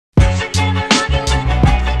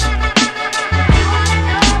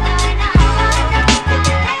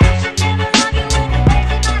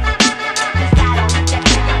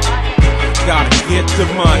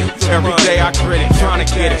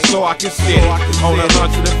I can sit on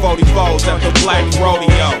 144s at the Black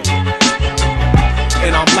Rodeo.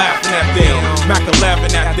 And I'm laughing at them, Mac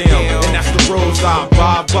 11 at them, and that's the rules I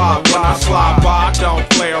abide by. When I slide by, I don't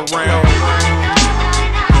play around.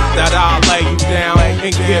 That I'll lay you down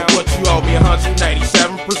and get what you owe me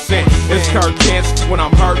 187%. It's curtains when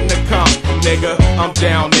I'm hurting to come, nigga. I'm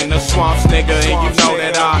down in the swamps, nigga, and you know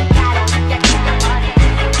that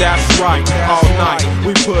that's right, all night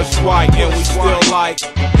we push white and we still like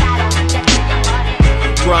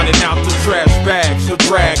running out the trash bags, a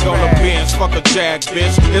drag on the bench, fuck a jag,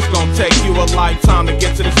 bitch. It's gonna take you a lifetime to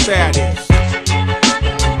get to the status.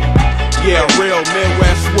 Yeah, real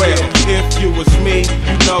Midwest well. If you was me,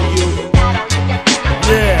 you know you.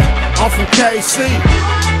 Yeah, I'm from KC.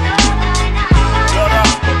 What up?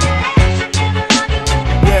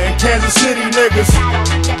 Yeah, in Kansas City, niggas.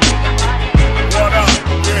 What up?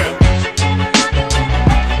 Yeah.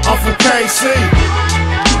 I'm from KC.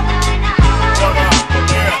 What up?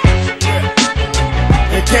 Yeah.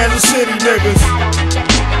 In Kansas City, niggas.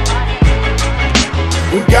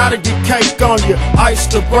 We gotta get cake on you, ice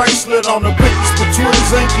the bracelet on the pictures for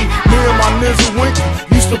Twins Inky. Me and my nigga Winky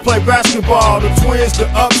used to play basketball, the Twins, the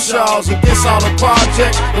Upshaws, against all the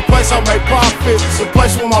projects. The place I make profits, the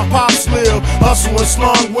place where my pops live, hustle and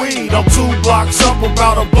slung weed. I'm 2 blocks up,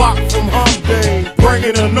 about a block from Humding.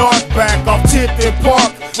 Bringing the North back off 10th and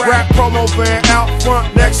Park. Rap promo van out front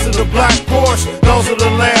next to the black Porsche. Those are the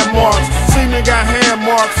landmarks. See me got hand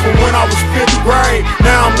marks from when I was 5th grade.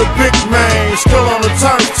 Now I'm the big man, still on the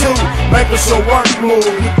turn 2, making sure work move.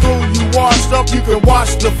 You cool, you washed up, you can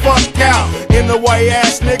wash the fuck out. In the way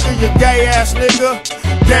ass nigga, you gay ass nigga.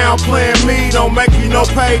 Down playing me, don't make you no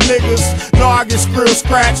pay niggas. No, I get skrill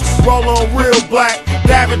scratched, roll on real black.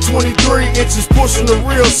 David 23 inches pushing the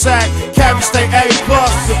real sack. Cabby stay A+,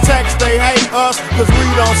 the text they hate us, cause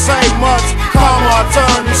we don't say much. Call my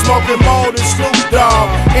attorney, smoking more than Snoop Dogg.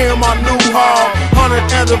 In my new hall,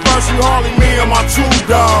 100th anniversary Harley, me and my true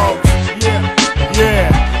dogs. Yeah,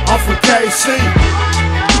 I'm from KC.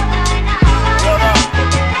 What up?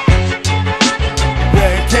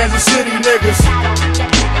 Yeah, in Kansas City, niggas.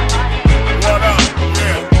 What up?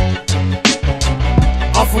 Yeah.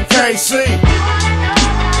 I'm from KC.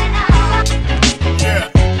 Yeah.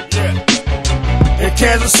 In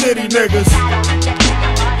Kansas City, niggas.